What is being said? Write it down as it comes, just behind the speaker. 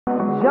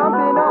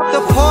Jumping off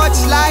the porch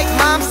like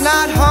mom's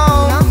not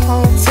home.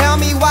 Tell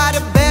me why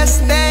the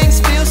best things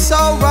feel so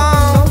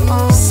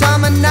wrong.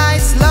 Summer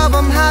nights, love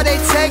them how they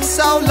take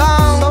so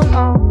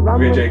long.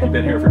 Okay, Jake, you've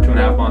been here for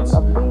 2.5 months.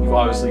 You've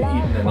obviously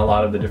eaten in a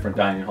lot of the different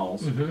dining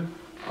halls.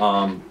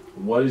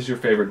 What is your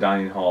favorite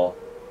dining hall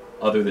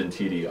other than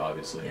TD,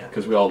 obviously?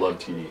 Because we all love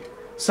TD.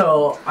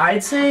 So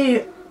I'd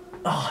say,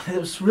 oh, it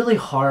was really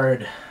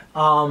hard.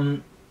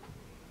 Honestly,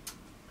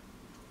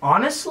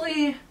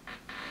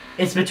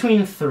 it's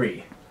between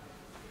 3.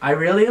 I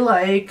really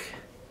like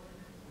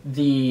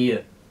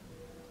the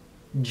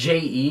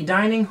JE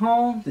dining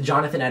hall, the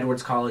Jonathan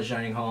Edwards College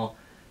dining hall,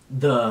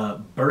 the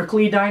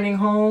Berkeley dining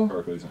hall,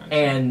 Berkeley's nice.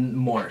 and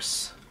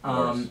Morse.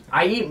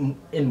 I eat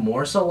in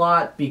Morse a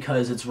lot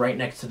because it's right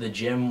next to the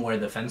gym where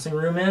the fencing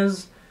room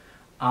is.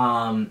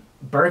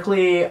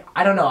 Berkeley,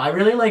 I don't know. I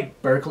really like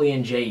Berkeley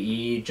and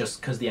JE just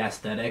because the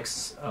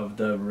aesthetics of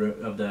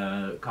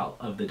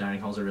the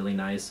dining halls are really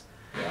nice.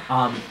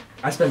 Yeah.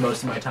 I spend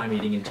most of my time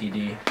eating in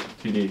TD.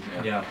 TD.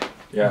 Yeah.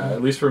 Yeah.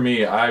 At least for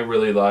me, I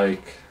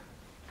like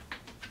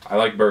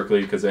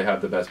Berkeley because they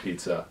have the best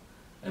pizza,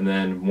 and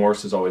then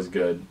Morse is always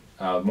good.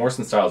 Morse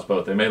and Styles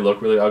both. They may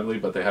look really ugly,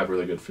 but they have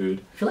really good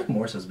food. I feel like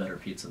Morse has better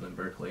pizza than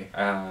Berkeley.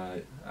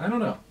 I don't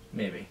know.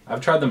 Maybe.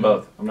 I've tried them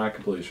both. I'm not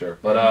completely sure.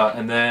 But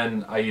and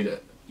then I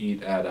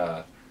eat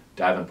at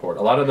Davenport.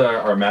 A lot of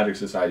our Magic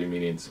Society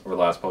meetings over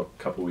the last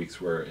couple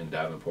weeks were in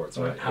Davenport.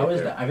 So how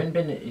is that? I haven't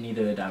been in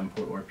either the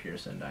Davenport or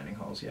Pearson dining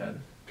halls yet.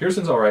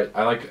 Pearson's all right.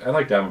 I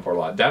like Davenport a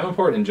lot.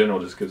 Davenport in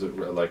general just gives it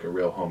like a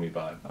real homey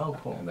vibe. Oh,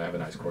 cool. And they have a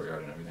nice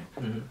courtyard and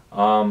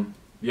everything.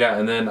 Yeah,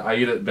 and then I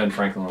eat at Ben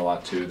Franklin a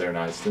lot too. They're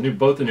nice.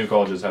 Both the new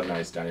colleges have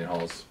nice dining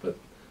halls, but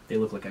they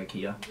look like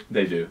IKEA.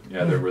 They do.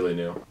 Yeah, they're really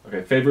new.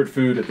 Okay, favorite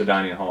food at the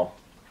dining hall.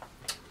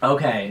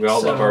 Okay, we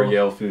all love our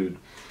Yale food.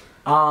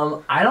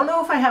 I don't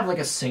know if I have like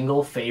a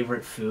single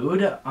favorite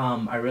food.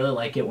 I really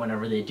like it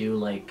whenever they do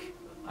like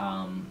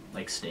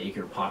steak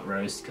or pot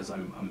roast because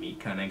I'm a meat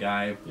kind of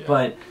guy. Yeah.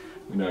 But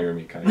we know you're a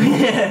meat kind of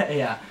guy.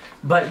 Yeah.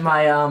 But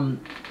my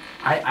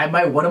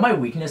one of my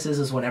weaknesses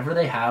is whenever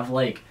they have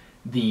like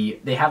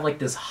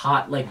this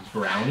hot like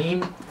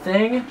brownie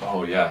thing.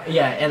 Oh yeah.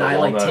 Yeah, and I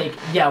like take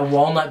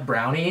walnut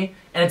brownie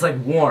and it's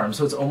like warm,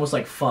 so it's almost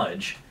like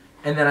fudge.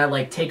 And then I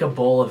like take a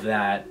bowl of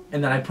that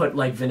and then I put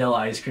like vanilla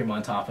ice cream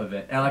on top of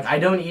it. And like I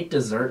don't eat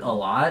dessert a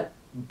lot,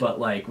 but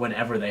like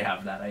whenever they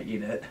have that I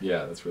eat it.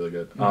 Yeah, that's really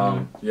good.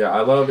 Yeah,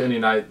 I love any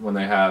night when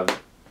they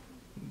have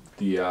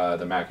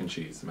the mac and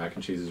cheese. The mac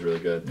and cheese is really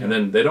good. And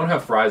then they don't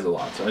have fries a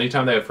lot. So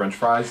anytime they have French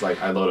fries,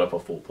 like I load up a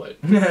full plate.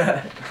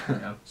 Yeah.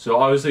 So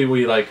obviously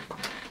we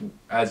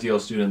as Yale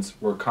students,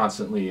 we're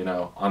constantly,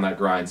 on that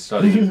grind,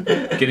 studying,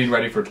 getting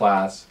ready for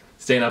class,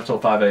 staying up till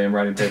 5 a.m.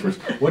 writing papers.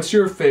 What's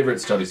your favorite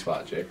study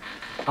spot, Jake?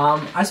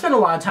 I spend a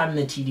lot of time in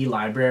the TD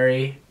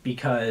library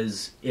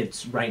because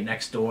it's right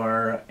next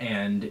door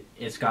and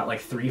it's got like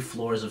 3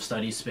 floors of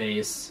study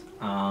space.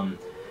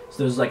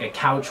 So there's like a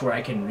couch where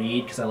I can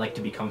read because I like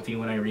to be comfy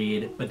when I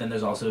read, but then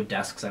there's also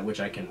desks at which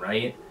I can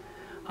write.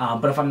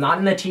 But if I'm not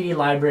in the TD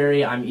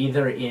library, I'm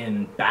either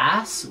in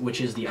Bass,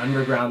 which is the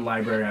underground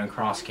library on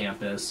cross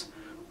campus,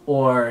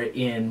 or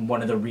in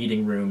one of the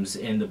reading rooms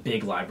in the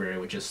big library,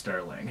 which is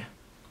Sterling.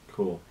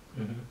 Cool.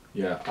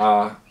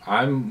 Yeah,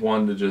 I'm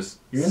one to just...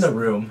 You're in the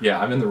room.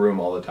 Yeah, I'm in the room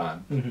all the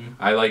time.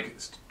 I like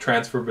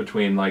transfer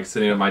between like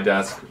sitting at my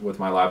desk with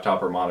my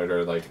laptop or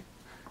monitor, like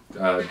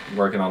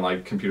working on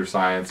like computer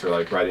science or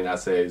like writing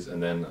essays,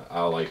 and then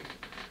I'll like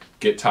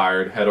get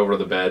tired, head over to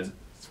the bed,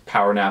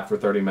 power nap for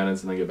 30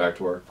 minutes, and then get back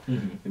to work.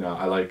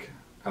 I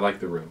like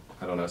the room.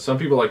 I don't know. Some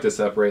people like to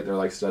separate their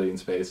like studying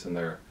space and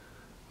their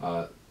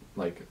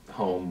like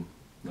home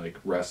like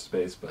rest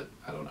space, but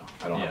I don't know.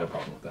 I don't have a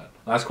problem with that.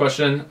 Last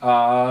question.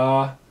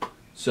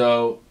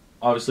 So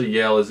obviously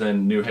Yale is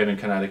in New Haven,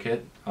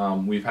 Connecticut.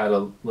 We've had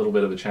a little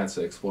bit of a chance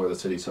to explore the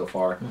city so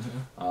far.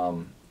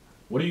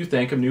 What do you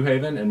think of New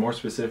Haven, and more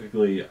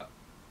specifically,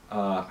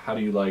 how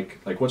do you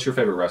like what's your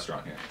favorite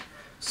restaurant here?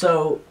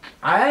 So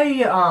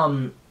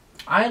I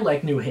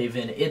like New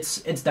Haven.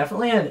 It's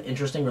definitely an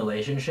interesting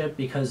relationship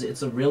because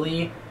it's a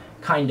really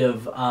kind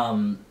of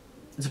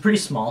it's a pretty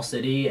small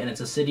city, and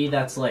it's a city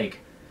that's like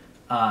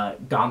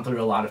gone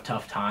through a lot of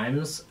tough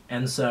times,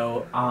 and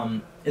so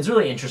it's a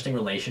really interesting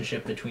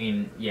relationship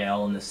between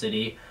Yale and the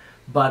city.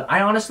 But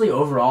I honestly,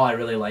 overall, I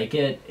really like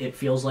it. It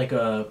feels like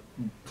a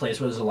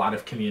place where there's a lot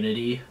of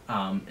community,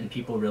 and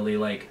people really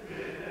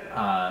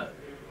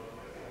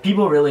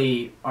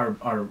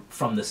are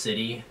from the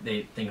city.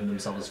 They think of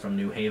themselves as from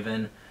New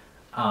Haven.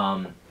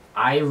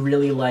 I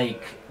really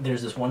like,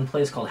 there's this one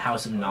place called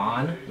House of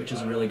Naan, which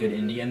is a really good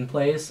Indian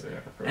place.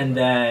 And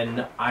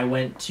then I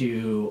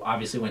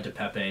obviously went to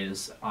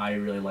Pepe's. I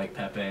really like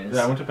Pepe's.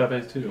 Yeah, I went to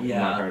Pepe's too.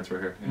 Yeah. My parents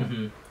were here.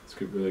 Yeah. It's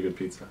good, really good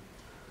pizza.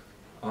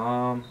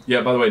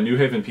 Yeah, by the way, New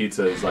Haven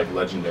pizza is like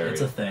legendary.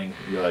 It's a thing.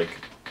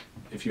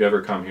 If you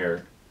ever come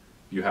here,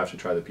 you have to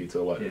try the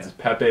pizza. It's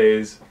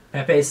Pepe's,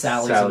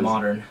 Sally's, and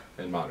Modern.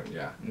 And Modern,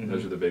 yeah.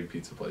 Those are the big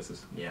pizza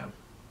places. Yeah.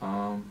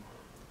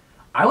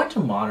 I went to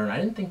Modern. I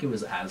didn't think it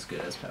was as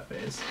good as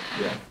Pepe's.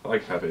 Yeah, I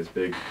like Pepe's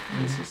big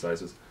AC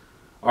sizes.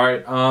 All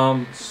right,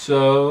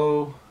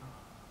 so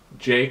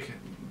Jake,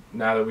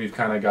 now that we've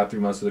kind of got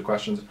through most of the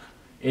questions,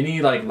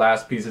 any like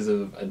last pieces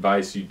of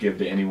advice you'd give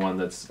to anyone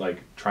that's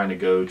like trying to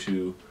go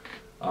to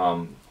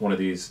one of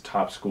these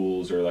top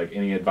schools, or like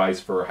any advice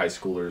for high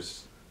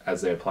schoolers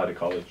as they apply to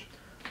college?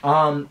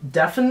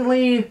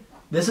 Definitely,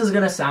 this is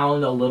gonna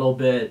sound a little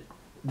bit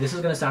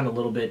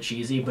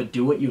cheesy, but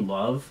do what you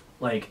love.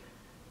 Like,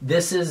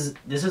 this is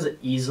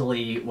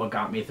easily what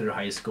got me through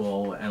high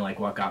school and like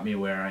what got me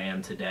where I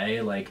am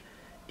today. Like,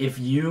 if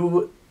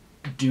you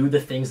do the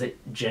things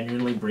that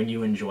genuinely bring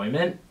you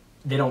enjoyment,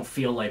 they don't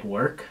feel like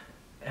work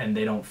and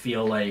they don't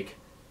feel like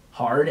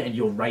hard, and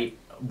you'll write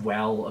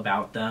well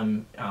about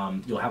them.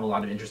 You'll have a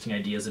lot of interesting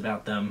ideas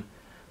about them.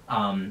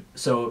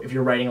 So if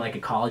you're writing like a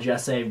college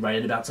essay, write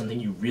it about something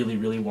you really,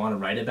 really want to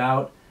write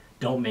about.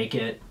 Don't make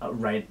it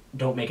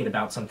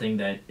about something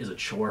that is a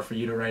chore for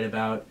you to write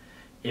about.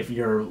 If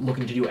you're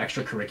looking to do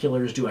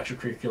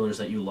extracurriculars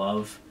that you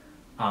love.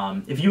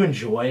 If you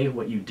enjoy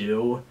what you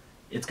do,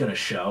 it's going to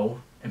show,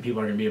 and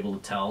people are going to be able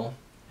to tell.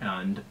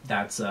 And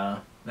that's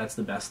the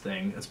best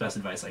thing. That's the best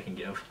advice I can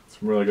give.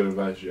 Some really good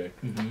advice, Jake.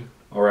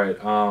 All right,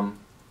 I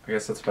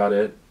guess that's about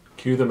it.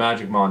 Cue the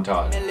magic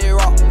montage.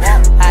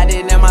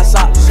 Hiding in my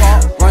socks,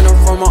 running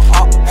from a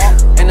up,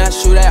 and I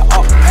shoot at